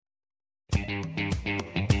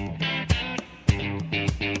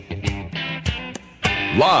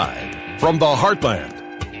Live from the heartland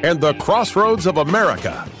and the crossroads of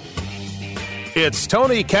America, it's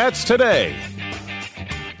Tony Katz Today.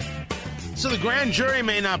 So the grand jury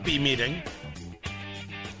may not be meeting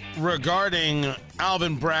regarding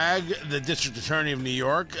Alvin Bragg, the district attorney of New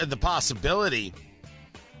York, the possibility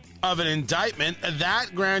of an indictment. That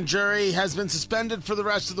grand jury has been suspended for the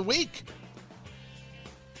rest of the week.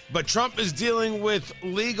 But Trump is dealing with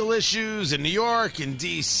legal issues in New York and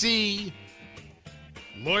D.C.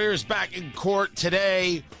 Lawyers back in court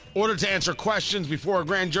today, ordered to answer questions before a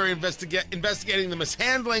grand jury investigating the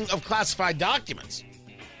mishandling of classified documents.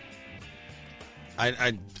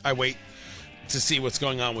 I wait to see what's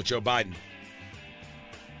going on with Joe Biden.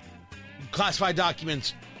 Classified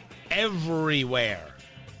documents everywhere.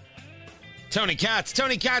 Tony Katz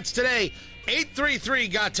today.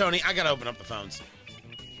 833-GOT-TONY. I got to open up the phones.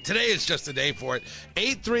 Today is just a day for it.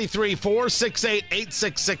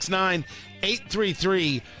 833-468-8669.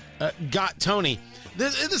 833-GOT-TONY.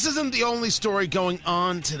 This isn't the only story going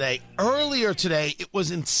on today. Earlier today, it was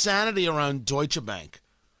insanity around Deutsche Bank.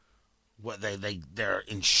 What their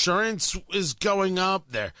insurance is going up.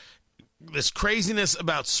 This craziness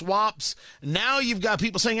about swaps. Now you've got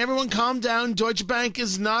people saying, everyone calm down. Deutsche Bank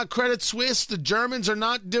is not Credit Suisse. The Germans are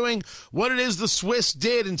not doing what it is the Swiss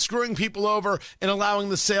did in screwing people over and allowing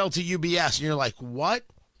the sale to UBS. And you're like, what?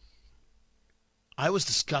 I was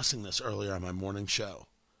discussing this earlier on my morning show.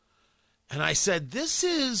 And I said, this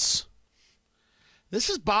is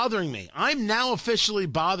bothering me. I'm now officially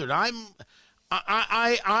bothered. I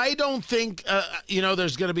don't think,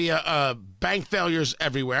 there's going to be a bank failures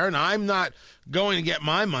everywhere, and I'm not going to get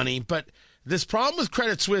my money. But this problem with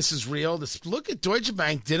Credit Suisse is real. This look at Deutsche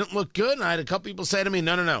Bank didn't look good, and I had a couple people say to me,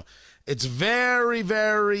 no. It's very,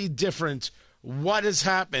 very different what has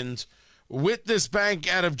happened with this bank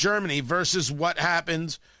out of Germany versus what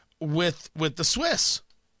happened with the Swiss.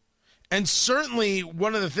 And certainly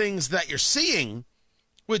one of the things that you're seeing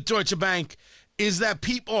with Deutsche Bank is that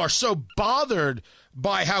people are so bothered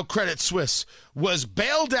by how Credit Suisse was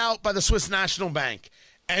bailed out by the Swiss National Bank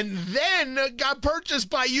and then got purchased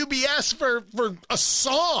by UBS for a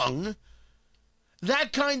song.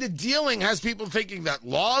 That kind of dealing has people thinking that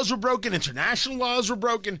laws were broken, international laws were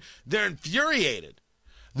broken. They're infuriated.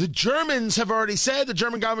 The Germans have already said, the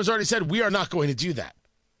German government's already said, we are not going to do that.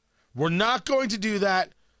 We're not going to do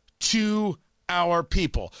that to our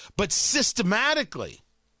people. But systemically,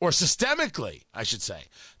 I should say,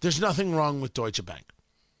 there's nothing wrong with Deutsche Bank.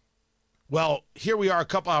 Well, here we are a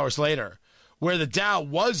couple hours later, where the Dow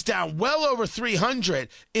was down well over 300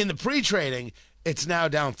 in the pre-trading. It's now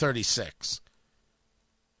down 36.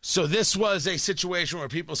 So this was a situation where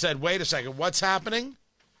people said, wait a second, what's happening?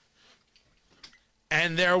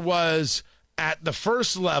 And there was, at the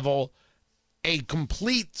first level, a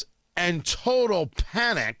complete and total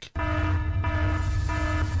panic.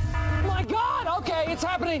 My God! Okay, it's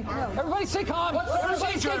happening. Everybody stay calm. What's the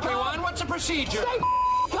procedure, everyone? What's the procedure? Stay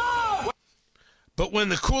calm! But when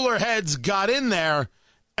the cooler heads got in there,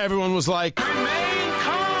 everyone was like, remain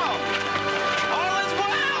calm. All is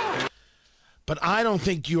well. But I don't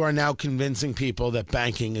think you are now convincing people that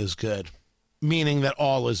banking is good, meaning that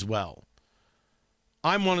all is well.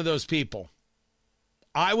 I'm one of those people.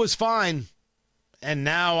 I was fine, and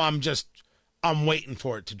now I'm waiting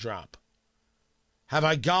for it to drop. Have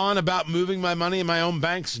I gone about moving my money in my own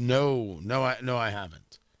banks? No, I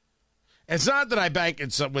haven't. It's not that I bank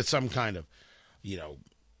with some kind of,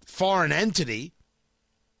 foreign entity,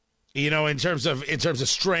 in terms of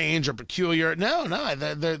strange or peculiar. No,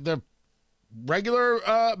 they're regular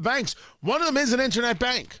banks. One of them is an internet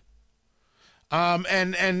bank.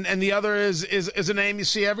 And the other is a name you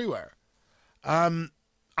see everywhere. I'm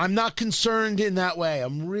not concerned in that way.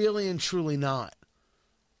 I'm really and truly not.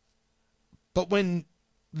 But when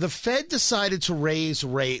the Fed decided to raise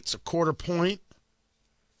rates a quarter point,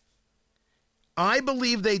 I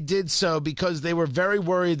believe they did so because they were very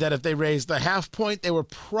worried that if they raised the half point, they were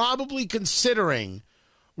probably considering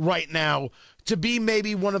right now to be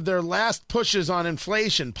maybe one of their last pushes on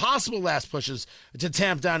inflation, possible last pushes to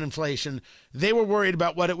tamp down inflation. They were worried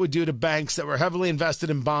about what it would do to banks that were heavily invested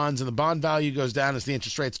in bonds, and the bond value goes down as the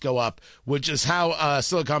interest rates go up, which is how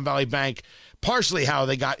Silicon Valley Bank, partially how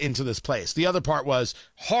they got into this place. The other part was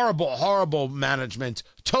horrible management,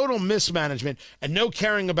 total mismanagement, and no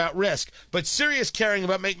caring about risk, but serious caring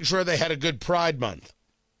about making sure they had a good Pride Month.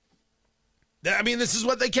 I mean, this is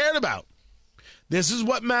what they cared about. This is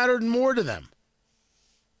what mattered more to them.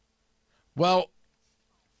 Well,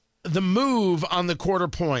 the move on the quarter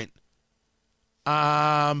point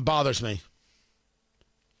bothers me.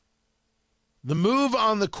 The move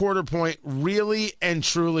on the quarter point really and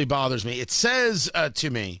truly bothers me. It says to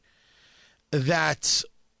me that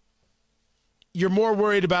you're more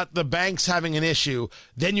worried about the banks having an issue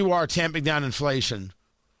than you are tamping down inflation.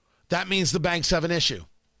 That means the banks have an issue.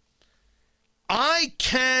 I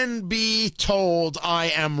can be told I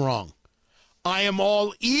am wrong. I am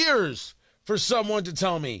all ears for someone to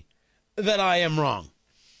tell me that I am wrong.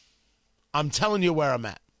 I'm telling you where I'm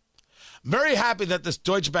at. I'm very happy that this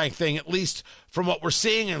Deutsche Bank thing, at least from what we're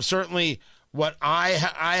seeing, and certainly what I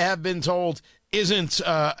have been told, isn't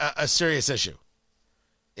a serious issue.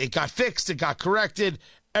 It got fixed. It got corrected.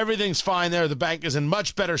 Everything's fine there. The bank is in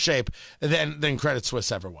much better shape than Credit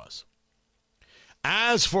Suisse ever was.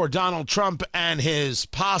 As for Donald Trump and his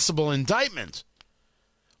possible indictment,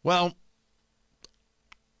 well,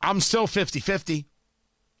 I'm still 50-50.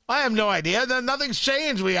 I have no idea. Nothing's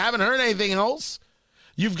changed. We haven't heard anything else.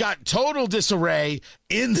 You've got total disarray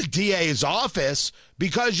in the DA's office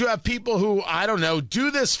because you have people who, I don't know,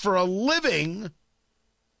 do this for a living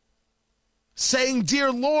saying,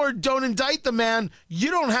 "Dear Lord, don't indict the man.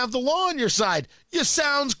 You don't have the law on your side." You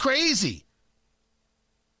sounds crazy.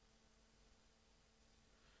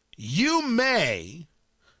 You may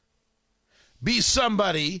be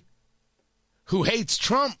somebody who hates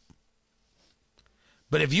Trump,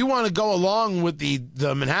 but if you want to go along with the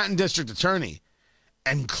Manhattan District Attorney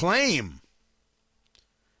and claim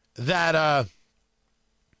that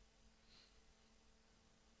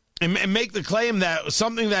and make the claim that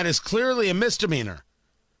something that is clearly a misdemeanor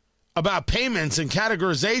about payments and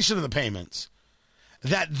categorization of the payments,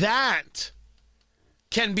 that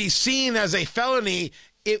can be seen as a felony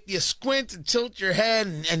if you squint and tilt your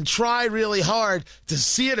head and try really hard to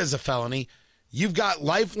see it as a felony. You've got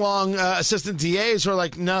lifelong assistant DAs who are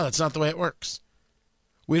like, no, that's not the way it works.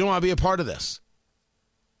 We don't want to be a part of this.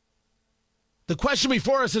 The question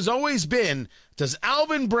before us has always been, does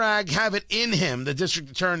Alvin Bragg have it in him, the district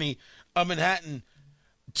attorney of Manhattan,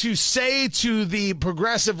 to say to the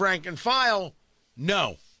progressive rank and file,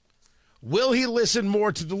 no? Will he listen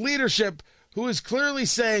more to the leadership who is clearly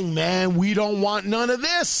saying, man, we don't want none of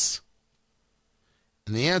this?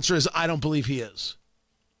 And the answer is, I don't believe he is.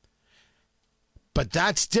 But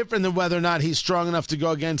that's different than whether or not he's strong enough to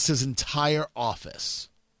go against his entire office.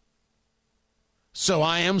 So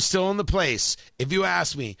I am still in the place. If you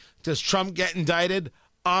ask me, does Trump get indicted?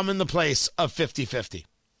 I'm in the place of 50-50.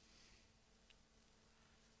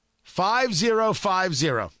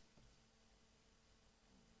 5050.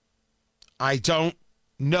 I don't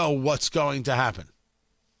know what's going to happen.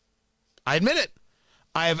 I admit it.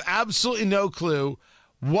 I have absolutely no clue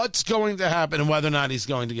what's going to happen and whether or not he's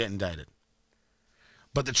going to get indicted.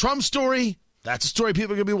 But the Trump story, that's a story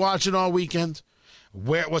people are going to be watching all weekend.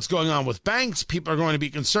 What's going on with banks, people are going to be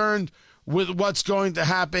concerned with what's going to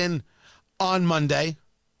happen on Monday.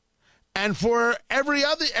 And for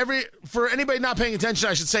for anybody not paying attention,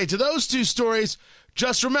 I should say, to those two stories,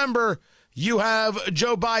 just remember you have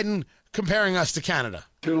Joe Biden comparing us to Canada.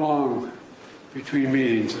 Too long between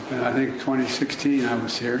meetings. I think 2016 I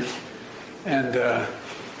was here. And, the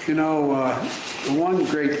one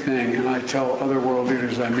great thing, and I tell other world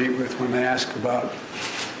leaders I meet with when they ask about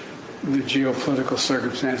the geopolitical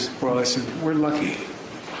circumstances of the world, I said, we're lucky.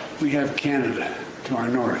 We have Canada to our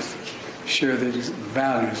north. Share these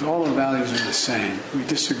values. All the values are the same. We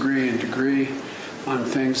disagree in degree on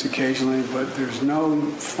things occasionally, but there's no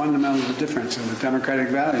fundamental difference in the democratic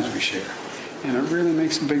values we share. And it really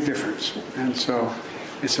makes a big difference. And so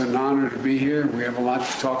it's an honor to be here. We have a lot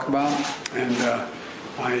to talk about, and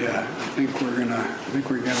I think we're gonna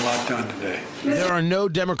get a lot done today. There are no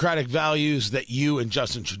democratic values that you and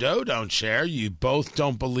Justin Trudeau don't share. You both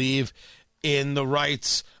don't believe in the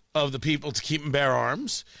rights of the people to keep and bear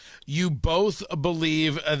arms. You both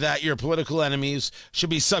believe that your political enemies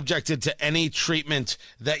should be subjected to any treatment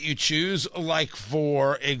that you choose. Like,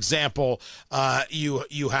 for example,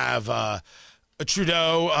 you have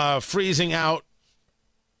Trudeau freezing out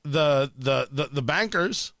the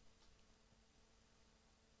bankers.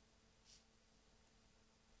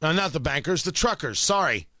 No, not the bankers, the truckers.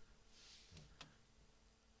 Sorry.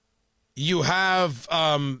 You have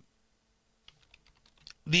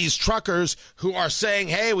these truckers who are saying,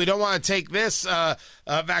 hey, we don't want to take this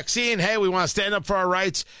vaccine. Hey, we want to stand up for our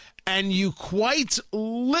rights. And you quite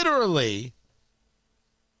literally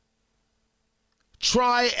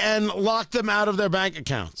try and lock them out of their bank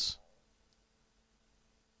accounts.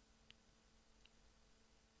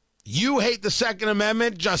 You hate the Second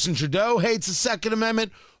Amendment. Justin Trudeau hates the Second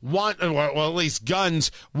Amendment. Well, at least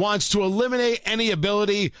guns, wants to eliminate any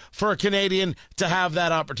ability for a Canadian to have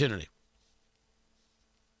that opportunity.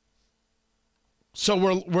 So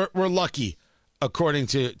we're lucky according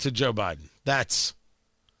to Joe Biden. That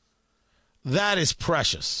is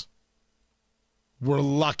precious. We're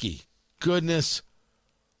lucky. Goodness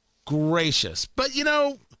gracious. But, you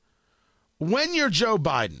know, when you're Joe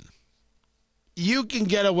Biden, you can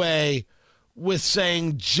get away with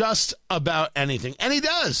saying just about anything. And he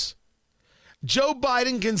does. Joe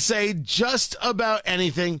Biden can say just about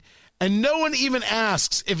anything, and no one even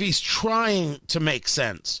asks if he's trying to make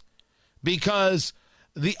sense, because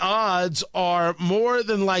the odds are more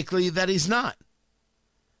than likely that he's not.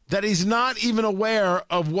 That he's not even aware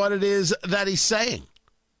of what it is that he's saying.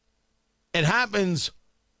 It happens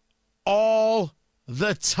all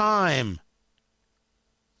the time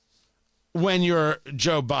when you're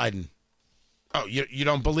Joe Biden. Oh, you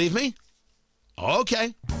don't believe me?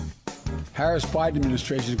 Okay. Harris-Biden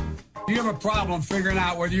administration. You have a problem figuring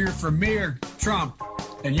out whether you're for me or Trump,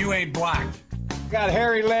 and you ain't black. Got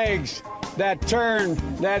hairy legs that turn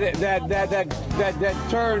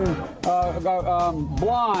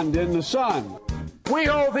blonde in the sun. We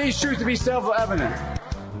hold these truths to be self-evident.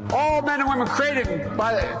 All men and women created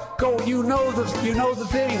by the go. You know the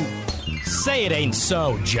thing. Say it ain't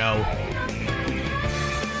so, Joe.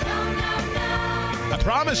 I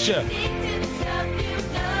promised you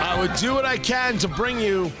I would do what I can to bring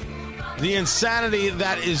you the insanity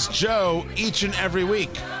that is Joe each and every week.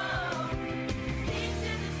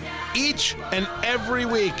 Each and every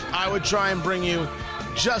week, I would try and bring you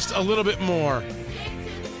just a little bit more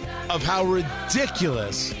of how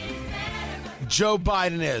ridiculous Joe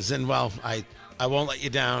Biden is. And, well, I won't let you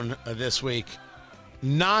down this week.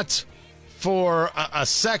 Not for a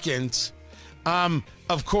second.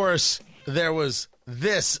 Of course, there was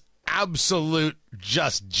this absolute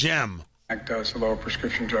just gem. Act does to lower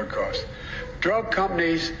prescription drug costs. Drug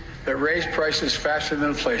companies that raise prices faster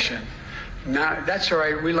than inflation. Now, that's all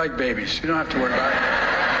right. We like babies. You don't have to worry about it.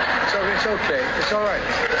 So it's okay. It's all right.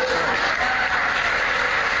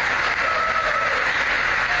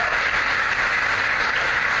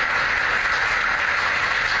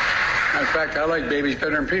 In fact, I like babies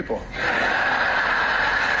better than people.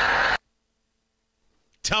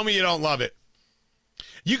 Tell me you don't love it.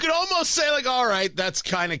 You could almost say, like, all right, that's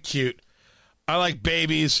kind of cute. I like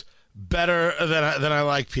babies better than I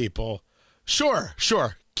like people. Sure.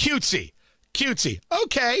 Cutesy.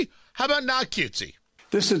 Okay. How about not cutesy?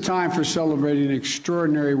 This is a time for celebrating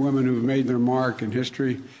extraordinary women who have made their mark in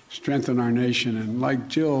history, strengthened our nation. And like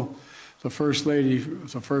Jill, the first lady,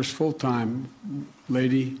 the first full-time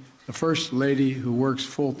lady, the first lady who works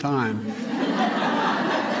full-time,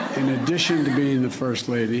 in addition to being the first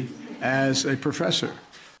lady, as a professor.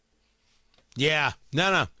 Yeah.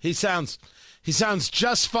 No. He sounds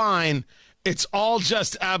just fine. It's all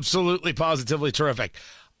just absolutely, positively terrific.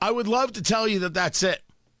 I would love to tell you that that's it.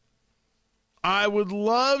 I would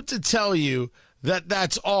love to tell you that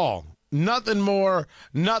that's all. Nothing more,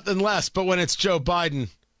 nothing less. But when it's Joe Biden,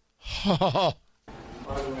 By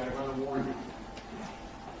the way, I got to warn you.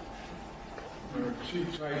 There are cheap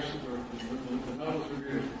sites, the medals are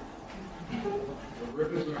beautiful. The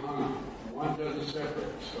ribbons are hung. One doesn't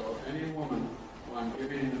separate. So any woman who I'm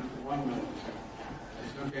giving one medal to,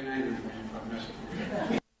 please don't get angry with me if I mess up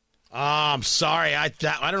your. I'm sorry. I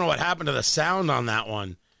don't know what happened to the sound on that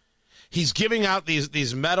one. He's giving out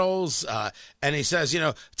these medals, and he says,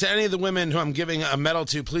 to any of the women who I'm giving a medal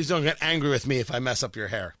to, please don't get angry with me if I mess up your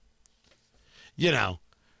hair.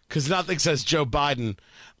 Because nothing says Joe Biden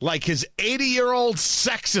like his 80-year-old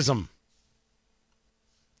sexism.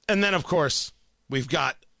 And then, of course, we've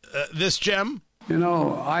got this gem.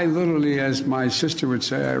 I literally, as my sister would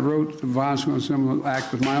say, I wrote the Violence Against Women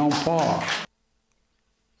Act with my own paw.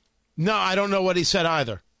 No, I don't know what he said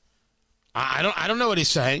either. I don't know what he's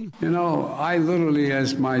saying. I literally,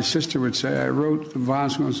 as my sister would say, I wrote the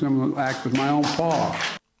Violence Against Women Act with my own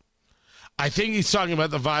paw. I think he's talking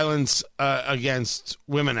about the Violence Against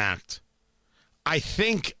Women Act. I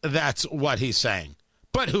think that's what he's saying.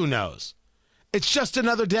 But who knows? It's just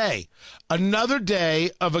another day. Another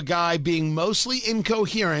day of a guy being mostly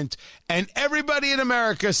incoherent and everybody in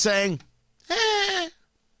America saying,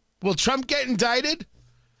 will Trump get indicted?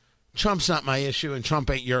 Trump's not my issue and Trump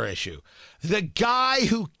ain't your issue. The guy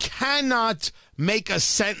who cannot make a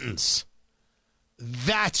sentence,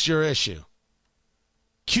 that's your issue.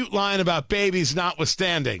 Cute line about babies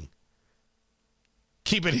notwithstanding.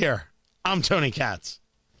 Keep it here. I'm Tony Katz.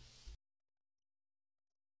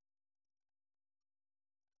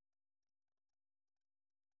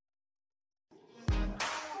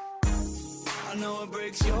 I know it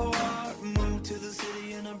breaks your heart. Moved to the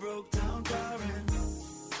city in a broke down car.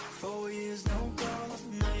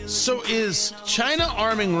 So is China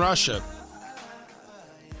arming Russia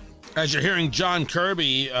As you're hearing John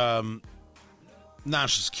Kirby, National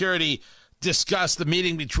Security, discuss the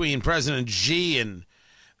meeting between President Xi and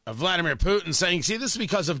Vladimir Putin, saying, see, this is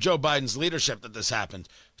because of Joe Biden's leadership that this happened.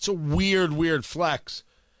 It's a weird flex.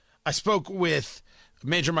 I spoke with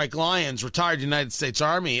Major Mike Lyons, retired United States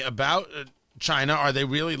Army, about China. Are they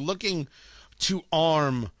really looking to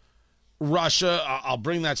arm Russia? I'll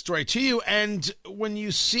bring that story to you. And when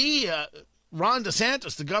you see Ron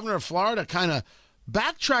DeSantis, the governor of Florida, kind of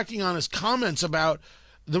backtracking on his comments about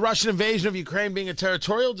the Russian invasion of Ukraine being a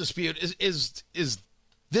territorial dispute, is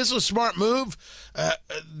this a smart move?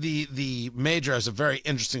 The major has a very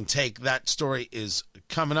interesting take. That story is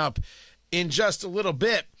coming up in just a little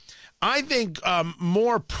bit. I think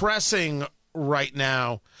more pressing right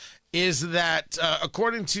now is that,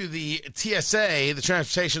 according to the TSA, the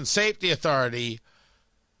Transportation Safety Authority,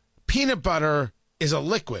 peanut butter is a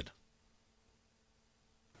liquid.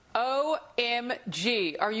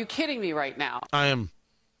 OMG. Are you kidding me right now? I am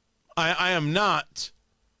not.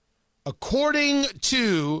 According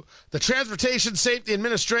to the Transportation Safety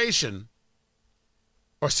Administration,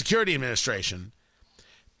 or Security Administration,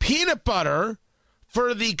 peanut butter,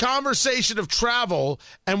 for the conversation of travel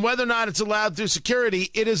and whether or not it's allowed through security,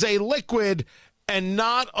 it is a liquid and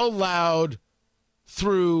not allowed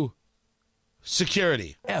through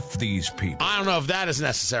security. F these people. I don't know if that is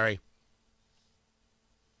necessary.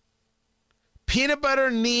 Peanut butter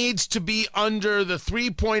needs to be under the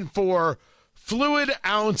 3.4 fluid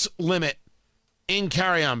ounce limit in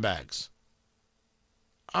carry-on bags.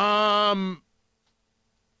 Doesn't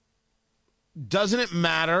it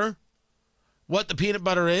matter what the peanut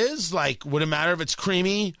butter is? Like, would it matter if it's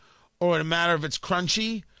creamy, or would it matter if it's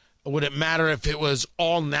crunchy? Or would it matter if it was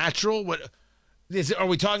all natural? Are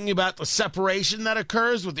we talking about the separation that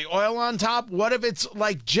occurs with the oil on top? What if it's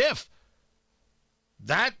like Jif?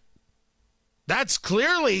 That's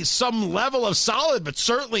clearly some level of solid, but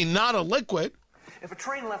certainly not a liquid. If a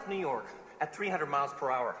train left New York at 300 miles per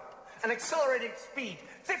hour, an accelerated speed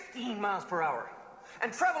 15 miles per hour,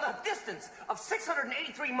 and traveled a distance of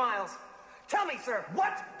 683 miles, tell me, sir,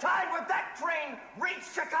 what time would that train reach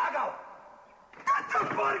Chicago? Get the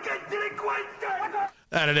fucking delinquent!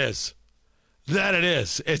 That it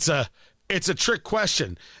is. It's a trick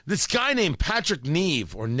question. This guy named Patrick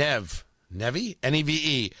Neve, or Nev, Nevy?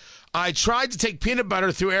 N-E-V-E. I tried to take peanut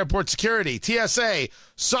butter through airport security. TSA,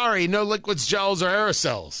 sorry, no liquids, gels, or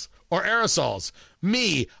aerosols.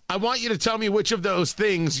 Me, I want you to tell me which of those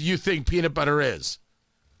things you think peanut butter is.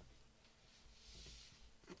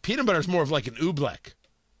 Peanut butter is more of like an oobleck.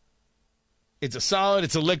 It's a solid,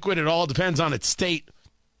 it's a liquid, it all depends on its state.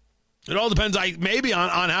 It all depends maybe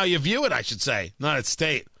on how you view it, I should say, not its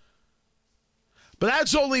state. But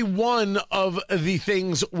that's only one of the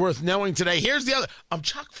things worth knowing today. Here's the other. I'm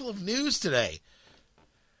chock full of news today.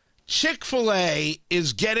 Chick-fil-A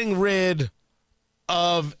is getting rid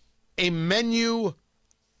of a menu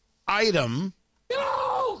item.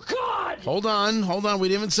 Oh, God! Hold on. We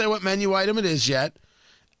didn't even say what menu item it is yet.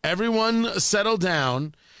 Everyone settle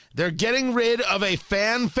down. They're getting rid of a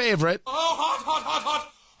fan favorite. Oh,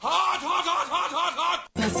 hot.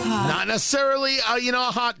 That's hot. Not necessarily,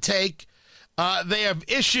 a hot take. They have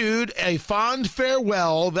issued a fond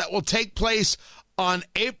farewell that will take place on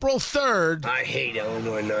April 3rd. I hate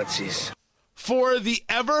Illinois Nazis. For the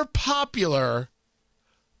ever popular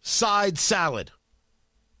side salad.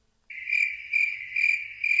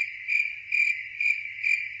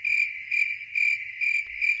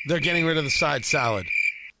 They're getting rid of the side salad.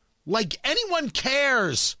 Like anyone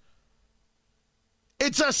cares.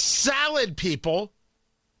 It's a salad, people.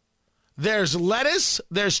 There's lettuce,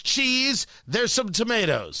 there's cheese, there's some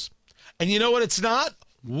tomatoes. And you know what it's not?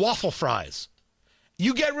 Waffle fries.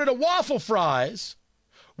 You get rid of waffle fries,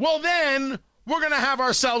 well then we're going to have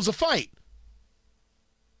ourselves a fight.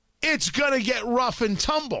 It's going to get rough and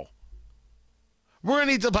tumble. We're going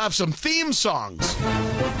to need to have some theme songs.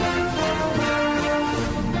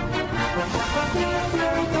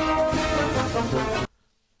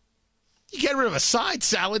 You get rid of a side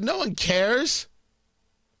salad, no one cares.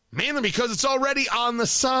 Mainly because it's already on the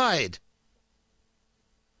side.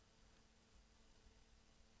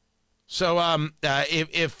 So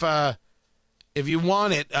if you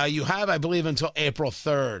want it, you have, I believe, until April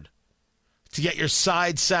 3rd to get your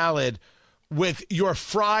side salad with your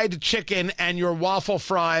fried chicken and your waffle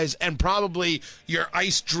fries and probably your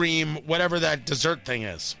ice dream, whatever that dessert thing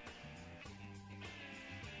is.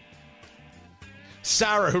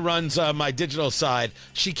 Sarah, who runs my digital side,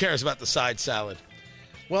 she cares about the side salad.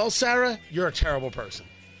 Well, Sarah, you're a terrible person.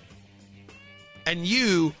 And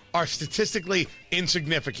you are statistically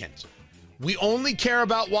insignificant. We only care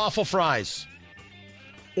about waffle fries.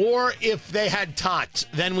 or if they had tots,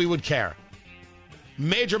 then we would care.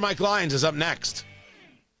 Major Mike Lyons is up next.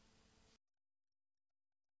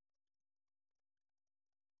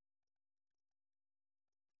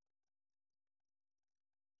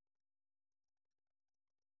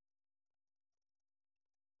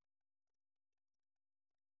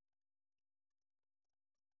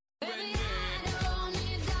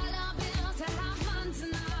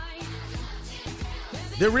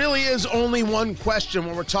 There really is only one question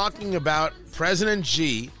when we're talking about President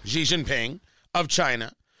Xi Jinping of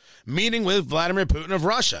China meeting with Vladimir Putin of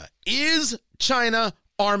Russia. Is China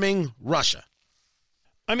arming Russia?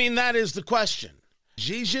 I mean, that is the question.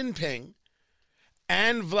 Xi Jinping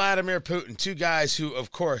and Vladimir Putin, two guys who,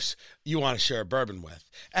 of course, you want to share a bourbon with.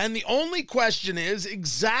 And the only question is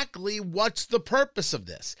exactly what's the purpose of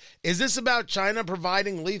this? Is this about China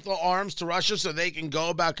providing lethal arms to Russia so they can go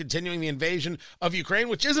about continuing the invasion of Ukraine,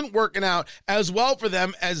 which isn't working out as well for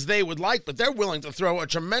them as they would like, but they're willing to throw a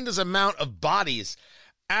tremendous amount of bodies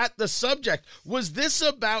at the subject? Was this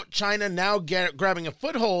about China now grabbing a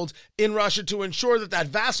foothold in Russia to ensure that that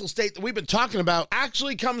vassal state that we've been talking about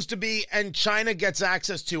actually comes to be, and China gets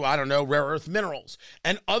access to, I don't know, rare earth minerals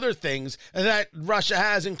and other things that Russia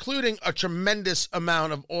has, including a tremendous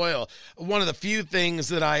amount of oil? One of the few things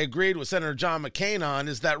that I agreed with Senator John McCain on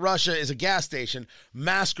is that Russia is a gas station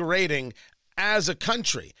masquerading as a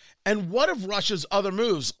country. And what of Russia's other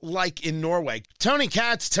moves, like in Norway? Tony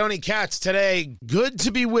Katz today. Good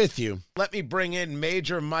to be with you. Let me bring in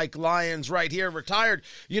Major Mike Lyons right here, retired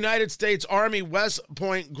United States Army West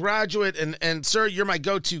Point graduate. And sir, you're my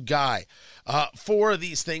go-to guy for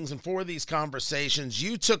these things and for these conversations.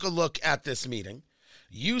 You took a look at this meeting.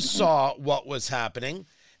 You saw what was happening.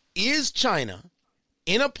 Is China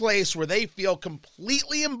in a place where they feel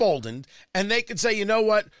completely emboldened and they can say, you know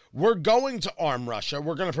what, we're going to arm Russia.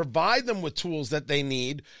 We're going to provide them with tools that they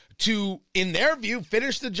need to, in their view,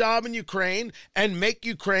 finish the job in Ukraine and make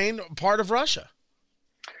Ukraine part of Russia?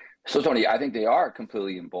 So, Tony, I think they are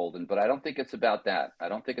completely emboldened, but I don't think it's about that. I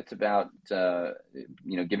don't think it's about,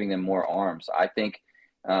 giving them more arms. I think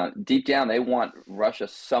deep down, they want Russia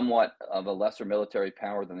somewhat of a lesser military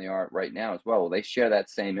power than they are right now as well. They share that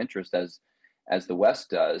same interest as the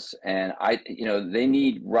West does. And they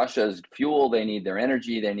need Russia's fuel, they need their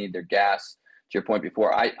energy, they need their gas, to your point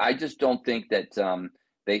before. I just don't think that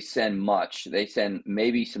they send much. They send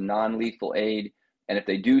maybe some non-lethal aid. And if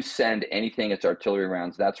they do send anything, it's artillery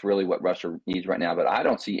rounds. That's really what Russia needs right now. But I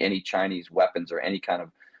don't see any Chinese weapons or any kind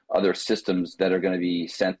of other systems that are going to be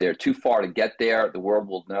sent there. Too far to get there. The world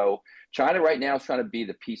will know. China right now is trying to be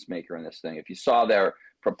the peacemaker in this thing. If you saw their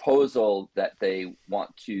proposal that they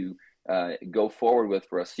want to go forward with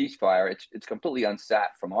for a ceasefire, it's completely unsat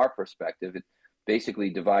from our perspective. It basically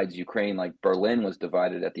divides Ukraine like Berlin was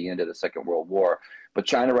divided at the end of the Second World War. But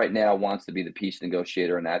China right now wants to be the peace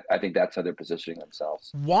negotiator, and I think that's how they're positioning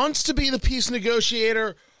themselves. Wants to be the peace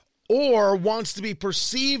negotiator, or wants to be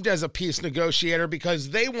perceived as a peace negotiator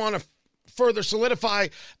because they want to further solidify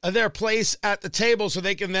their place at the table so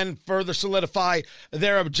they can then further solidify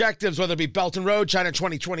their objectives, whether it be Belt and Road, China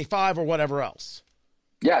 2025, or whatever else.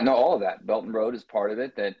 Yeah, no, all of that. Belt and Road is part of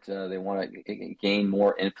it, that they want to gain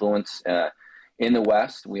more influence in the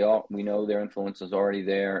West. We know their influence is already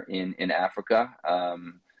there in Africa.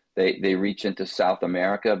 They reach into South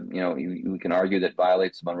America. We can argue that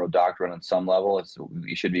violates the Monroe Doctrine on some level.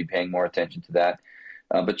 We should be paying more attention to that.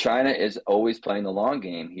 But China is always playing the long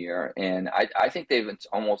game here, and I think they've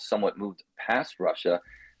almost somewhat moved past Russia.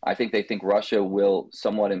 I think they think Russia will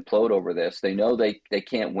somewhat implode over this. They know they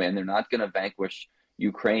can't win. They're not going to vanquish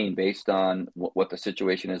Ukraine based on what the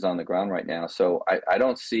situation is on the ground right now. So I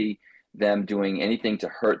don't see them doing anything to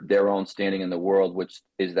hurt their own standing in the world, which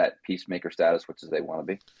is that peacemaker status, which is they want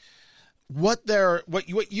to be.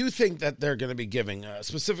 What you think that they're going to be giving,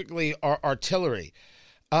 specifically artillery.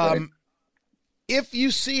 Right. If you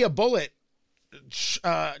see a bullet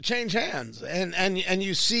change hands and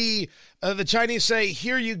you see the Chinese say,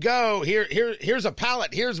 here you go, here's a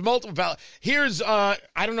pallet, here's multiple pallets, here's I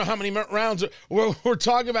don't know how many rounds we're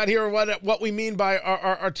talking about here, what we mean by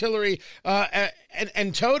our artillery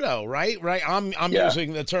and Toto, right? I'm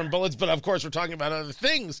using the term bullets, but of course we're talking about other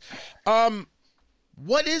things.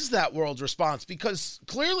 What is that world's response? Because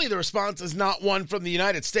clearly the response is not one from the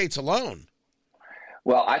United States alone.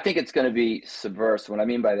 Well, I think it's going to be subversive. What I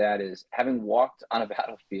mean by that is, having walked on a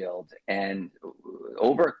battlefield and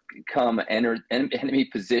overcome enemy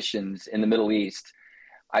positions in the Middle East,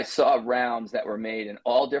 I saw rounds that were made in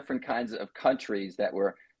all different kinds of countries that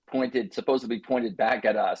were supposedly pointed back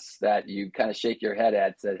at us, that you kind of shake your head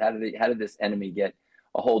at, said, how did this enemy get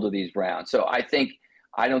a hold of these rounds? So I think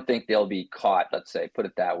I don't think they'll be caught. Let's say, put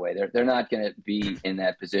it that way. They're not going to be in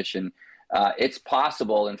that position. It's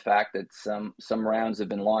possible, in fact, that some rounds have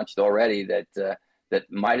been launched already that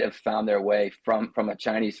might have found their way from a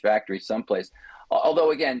Chinese factory someplace.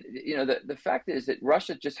 Although, again, the fact is that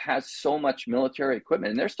Russia just has so much military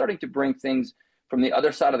equipment, and they're starting to bring things from the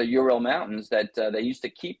other side of the Ural Mountains that they used to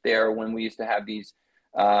keep there when we used to have these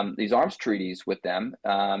arms treaties with them.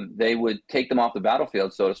 They would take them off the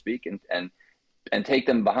battlefield, so to speak, and take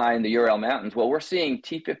them behind the Ural Mountains. Well, we're seeing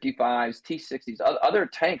T-55s, T-60s, other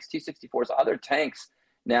tanks, T-64s, other tanks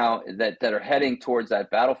now that are heading towards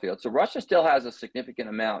that battlefield. So Russia still has a significant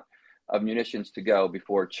amount of munitions to go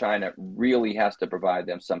before China really has to provide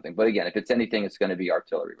them something. But again, if it's anything, it's going to be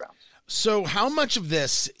artillery rounds. So how much of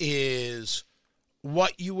this is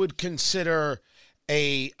what you would consider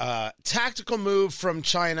a tactical move from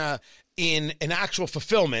China in an actual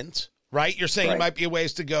fulfillment, right? You're saying It might be a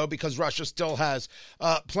ways to go because Russia still has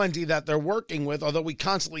plenty that they're working with, although we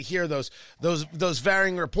constantly hear those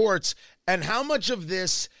varying reports. And how much of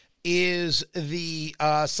this is the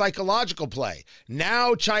psychological play?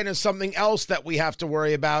 Now China's something else that we have to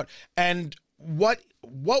worry about. And what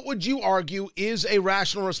would you argue is a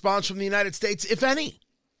rational response from the United States, if any?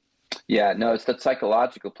 Yeah, no, it's that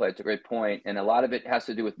psychological play. It's a great point. And a lot of it has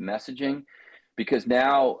to do with messaging, because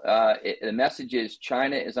now the message is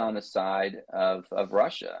China is on the side of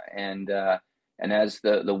Russia. And as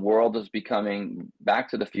the world is becoming back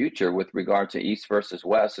to the future with regard to East versus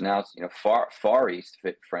West, and now it's far East,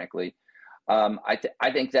 frankly, I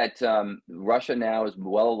think that Russia now is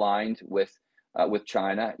well aligned with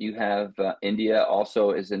China. You have India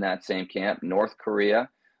also is in that same camp, North Korea,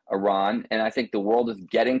 Iran, and I think the world is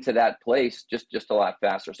getting to that place just a lot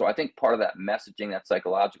faster. So I think part of that messaging, that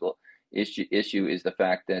psychological issue is the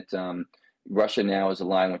fact that Russia now is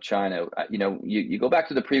aligned with China. You go back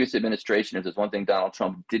to the previous administration. If there's one thing Donald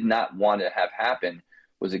Trump did not want to have happen,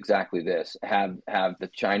 was exactly this: have the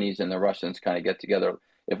Chinese and the Russians kind of get together.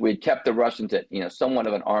 If we had kept the Russians at somewhat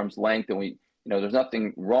of an arm's length, and there's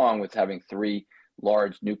nothing wrong with having three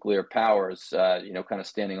large nuclear powers, kind of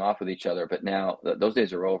standing off with each other. But now those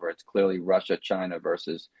days are over. It's clearly Russia, China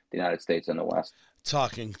versus the United States and the West.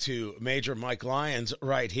 Talking to Major Mike Lyons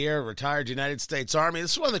right here, retired United States Army.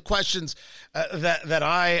 This is one of the questions that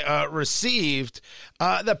I received,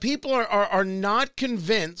 that people are not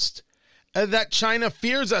convinced that China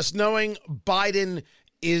fears us, knowing Biden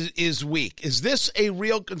is weak. Is this a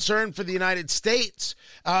real concern for the United States,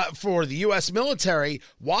 for the U.S. military,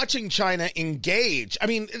 watching China engage? I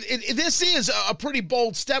mean, this is a pretty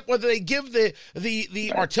bold step, whether they give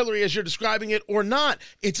the artillery as you're describing it or not.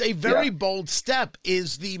 It's a very bold step.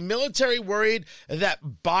 Is the military worried that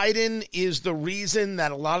Biden is the reason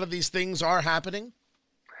that a lot of these things are happening?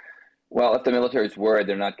 Well, if the military's worried,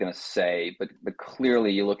 they're not going to say, but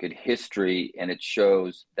clearly you look at history and it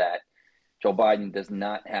shows that Joe Biden does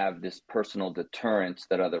not have this personal deterrence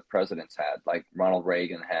that other presidents had, like Ronald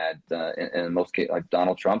Reagan had, in most cases, like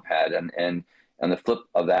Donald Trump had. And on the flip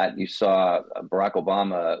of that, you saw Barack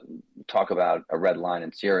Obama talk about a red line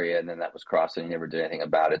in Syria, and then that was crossed, and he never did anything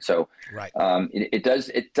about it. So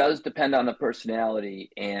it does depend on the personality.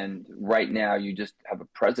 And right now, you just have a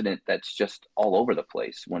president that's just all over the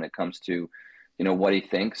place when it comes to what he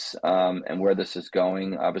thinks and where this is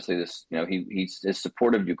going. Obviously, his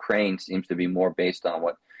support of Ukraine seems to be more based on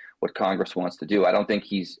what Congress wants to do. I don't think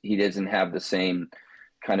he doesn't have the same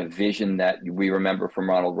kind of vision that we remember from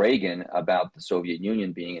Ronald Reagan about the Soviet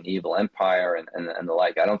Union being an evil empire and the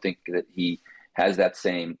like. I don't think that he has that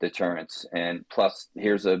same deterrence. And plus,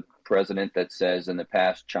 here's a president that says in the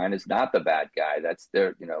past, China's not the bad guy. That's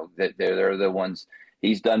they're the ones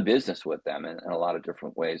he's done business with them in a lot of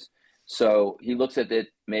different ways. So he looks at it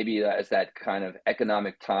maybe as that kind of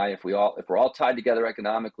economic tie. If we're all tied together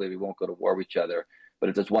economically, we won't go to war with each other. But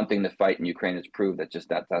if there's one thing the fight in Ukraine has proved, that's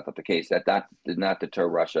not the case. That did not deter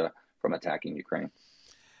Russia from attacking Ukraine.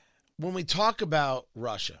 When we talk about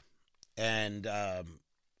Russia, and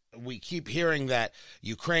we keep hearing that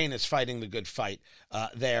Ukraine is fighting the good fight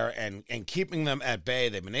there and keeping them at bay.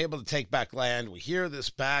 They've been able to take back land. We hear this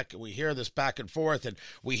back and forth, and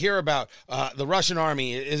we hear about the Russian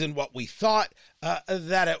army isn't what we thought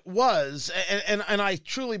that it was. And I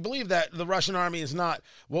truly believe that the Russian army is not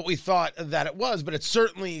what we thought that it was, but it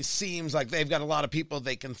certainly seems like they've got a lot of people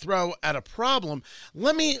they can throw at a problem.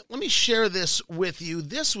 Let me share this with you.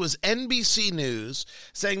 This was NBC News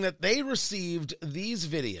saying that they received these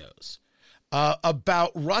videos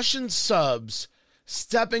about Russian subs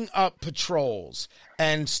stepping up patrols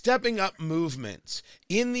and stepping up movements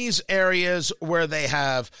in these areas where they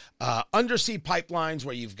have undersea pipelines,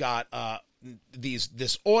 where you've got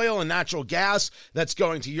this oil and natural gas that's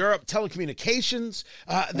going to Europe, telecommunications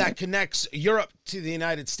that connects Europe to the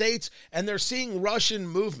United States, and they're seeing Russian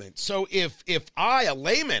movement. So if I, a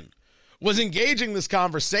layman, was engaging this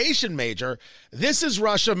conversation, Major, this is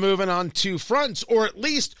Russia moving on two fronts, or at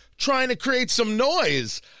least trying to create some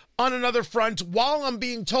noise on another front while I'm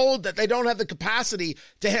being told that they don't have the capacity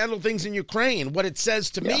to handle things in Ukraine. What it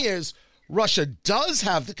says to me is Russia does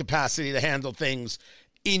have the capacity to handle things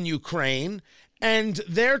in Ukraine, and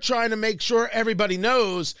they're trying to make sure everybody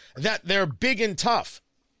knows that they're big and tough.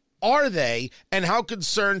 Are they, and how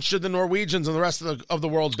concerned should the Norwegians and the rest of the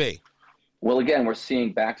world be? Well, again, we're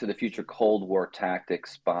seeing Back to the Future Cold War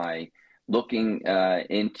tactics by looking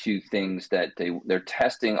into things that they're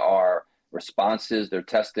testing our responses, they're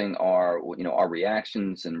testing our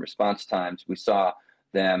reactions and response times. We saw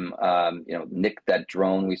them, nick that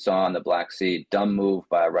drone we saw in the Black Sea, dumb move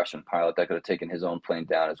by a Russian pilot that could have taken his own plane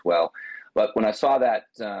down as well. But when I saw that,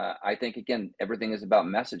 I think, again, everything is about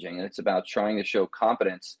messaging, and it's about trying to show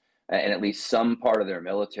competence in at least some part of their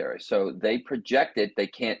military. So they project it, they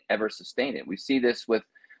can't ever sustain it. We see this with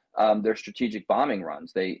their strategic bombing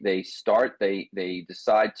runs. They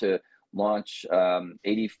decide to launch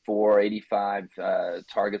 84, 85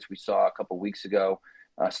 targets we saw a couple weeks ago.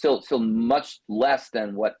 Still much less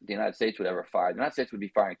than what the United States would ever fire. The United States would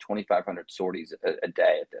be firing 2,500 sorties a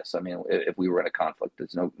day at this. I mean, if we were in a conflict,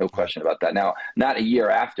 there's no question about that. Now, not a year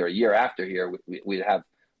after here, we'd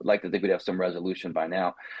like to think we'd have some resolution by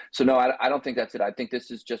now. So no, I don't think that's it. I think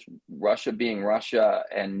this is just Russia being Russia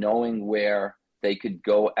and knowing where they could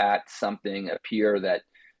go at something, appear that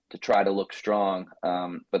to try to look strong.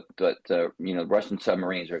 But Russian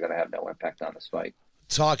submarines are going to have no impact on this fight.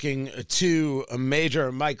 Talking to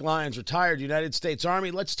Major Mike Lyons, retired United States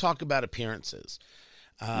Army. Let's talk about appearances.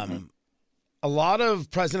 A lot of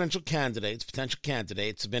presidential candidates, potential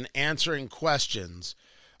candidates, have been answering questions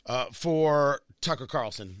for Tucker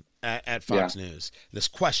Carlson at Fox News, this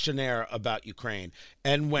questionnaire about Ukraine.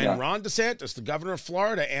 And when Ron DeSantis, the governor of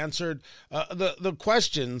Florida, answered the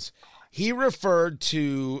questions, he referred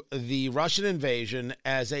to the Russian invasion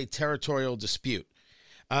as a territorial dispute.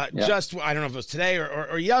 Just, I don't know if it was today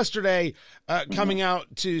or yesterday, coming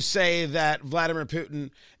out to say that Vladimir Putin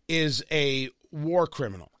is a war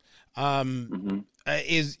criminal.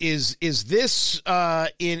 Is this,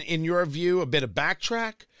 in your view, a bit of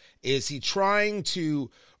backtrack? Is he trying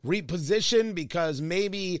to reposition because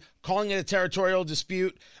maybe calling it a territorial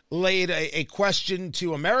dispute laid a question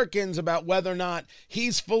to Americans about whether or not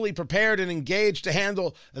he's fully prepared and engaged to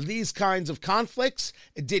handle these kinds of conflicts?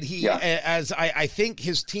 Did he, as I think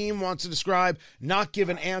his team wants to describe, not give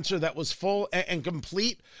an answer that was full and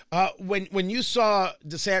complete? When you saw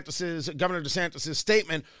Governor DeSantis'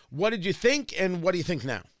 statement, what did you think, and what do you think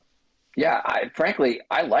now? Yeah, frankly,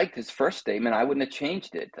 I liked his first statement. I wouldn't have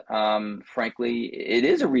changed it. Frankly, it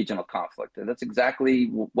is a regional conflict. And that's exactly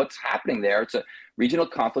what's happening there. It's a regional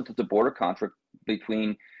conflict. It's a border conflict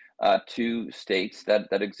between two states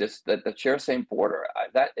that exist, that share the same border.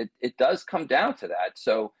 It does come down to that.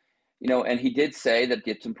 So, and he did say that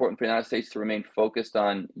it's important for the United States to remain focused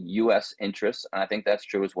on U.S. interests. And I think that's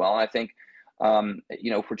true as well. And I think,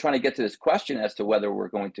 if we're trying to get to this question as to whether we're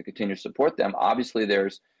going to continue to support them, obviously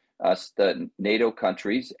there's the NATO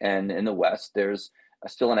countries, and in the West, there's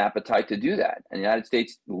still an appetite to do that. And the United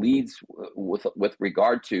States leads with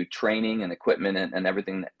regard to training and equipment and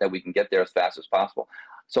everything that we can get there as fast as possible.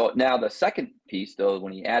 So now the second piece, though,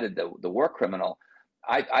 when he added the war criminal,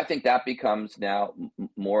 I think that becomes now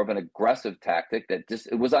more of an aggressive tactic that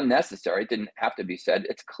it was unnecessary. It didn't have to be said.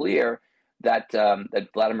 It's clear that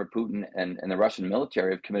Vladimir Putin and the Russian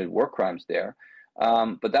military have committed war crimes there.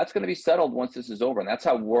 But that's going to be settled once this is over, and that's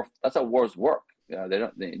how wars work.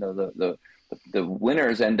 The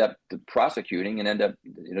winners end up prosecuting and end up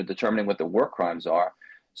determining what the war crimes are.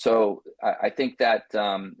 So I think that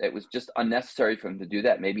it was just unnecessary for him to do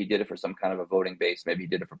that. Maybe he did it for some kind of a voting base. Maybe he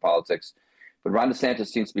did it for politics. But Ron DeSantis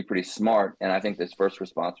seems to be pretty smart, and I think this first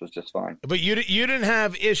response was just fine. But you didn't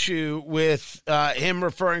have issue with him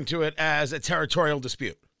referring to it as a territorial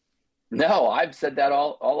dispute. No, I've said that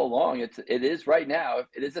all along. It is right now.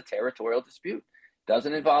 It is a territorial dispute. It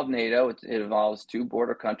doesn't involve NATO. It involves two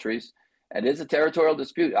border countries. It is a territorial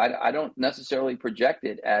dispute. I don't necessarily project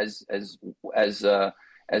it as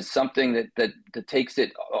something that takes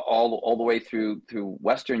it all the way through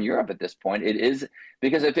Western Europe at this point. It is,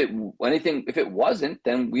 because if it wasn't,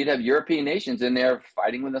 then we'd have European nations in there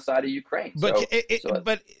fighting on the side of Ukraine. But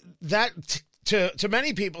but that to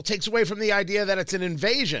many people takes away from the idea that it's an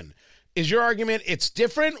invasion. Is your argument it's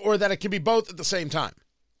different, or that it can be both at the same time?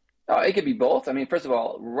 Oh, it could be both. I mean, first of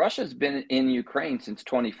all, Russia's been in Ukraine since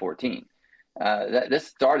 2014. This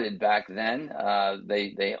started back then.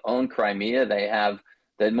 They own Crimea. They have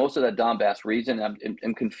most of the Donbass region.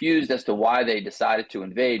 I'm confused as to why they decided to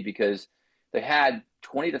invade, because they had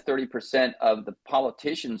 20 to 30% of the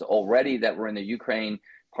politicians already that were in the Ukraine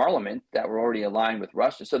parliament that were already aligned with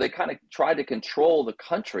Russia. So they kind of tried to control the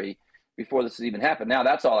country before this has even happened. Now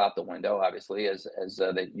that's all out the window, obviously, as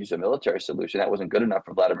they use a military solution. That wasn't good enough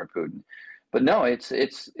for Vladimir Putin. But no,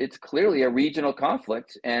 it's clearly a regional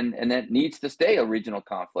conflict, and that needs to stay a regional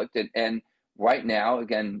conflict. And right now,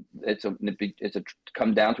 again, it's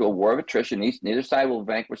come down to a war of attrition. Neither side will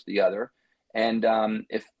vanquish the other. And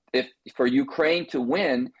if for Ukraine to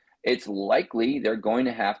win, it's likely they're going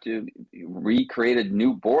to have to recreate a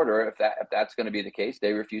new border. If that's going to be the case,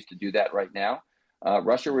 they refuse to do that right now.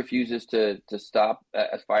 Russia refuses to stop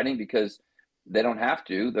fighting because they don't have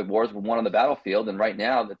to. The wars were won on the battlefield, and right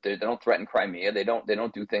now that they don't threaten Crimea. They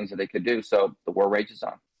don't do things that they could do. So the war rages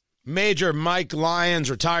on. Major Mike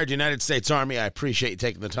Lyons, retired United States Army. I appreciate you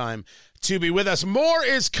taking the time to be with us. More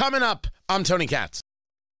is coming up. I'm Tony Katz.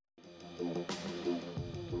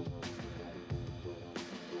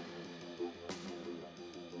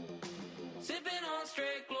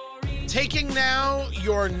 Taking now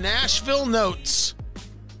your Nashville notes.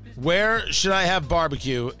 Where should I have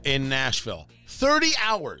barbecue in Nashville? 30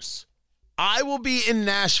 hours. I will be in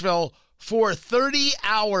Nashville for 30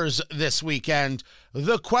 hours this weekend.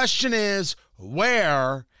 The question is,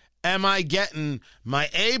 where am I getting my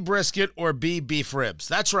A, brisket, or B, beef ribs?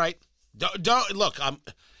 That's right. Don't look,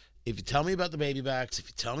 if you tell me about the baby backs, if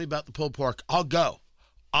you tell me about the pulled pork, I'll go.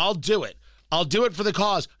 I'll do it. I'll do it for the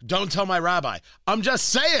cause. Don't tell my rabbi. I'm just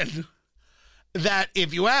saying that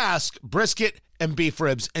if you ask, brisket and beef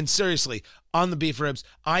ribs, and seriously, on the beef ribs,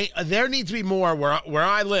 there needs to be more where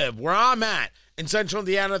I live, where I'm at in Central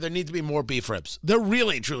Indiana. There need to be more beef ribs. There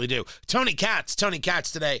really, truly do. Tony Katz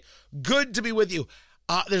today. Good to be with you.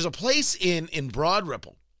 There's a place in Broad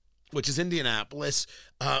Ripple, which is Indianapolis,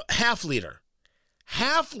 Half Liter.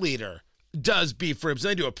 Half Liter does beef ribs.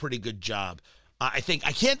 They do a pretty good job. I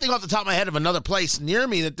can't think off the top of my head of another place near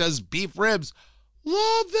me that does beef ribs.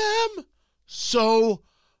 Love them so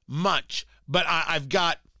much. But I've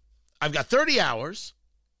got 30 hours.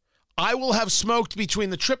 I will have smoked between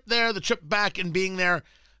the trip there, the trip back, and being there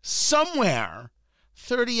somewhere.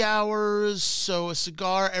 30 hours, so a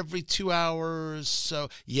cigar every 2 hours. So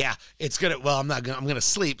yeah, it's gonna. Well, I'm gonna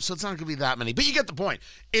sleep, so it's not gonna be that many. But you get the point.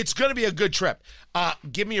 It's gonna be a good trip.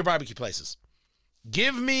 Give me your barbecue places.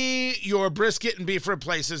 Give me your brisket and beef rib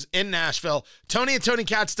places in Nashville. Tony at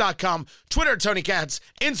TonyKatz.com, Twitter Tony Katz,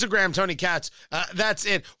 Instagram Tony Katz. That's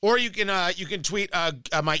it. Or you can tweet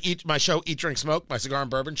my show Eat Drink Smoke, my cigar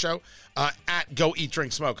and bourbon show, at Go Eat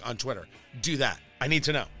Drink Smoke on Twitter. Do that. I need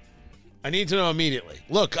to know. I need to know immediately.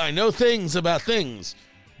 Look, I know things about things,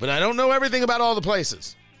 but I don't know everything about all the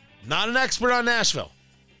places. Not an expert on Nashville.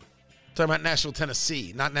 I'm talking about Nashville,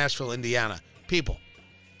 Tennessee, not Nashville, Indiana. People,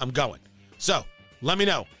 I'm going. So, let me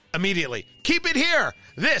know immediately. Keep it here.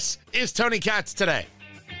 This is Tony Katz Today.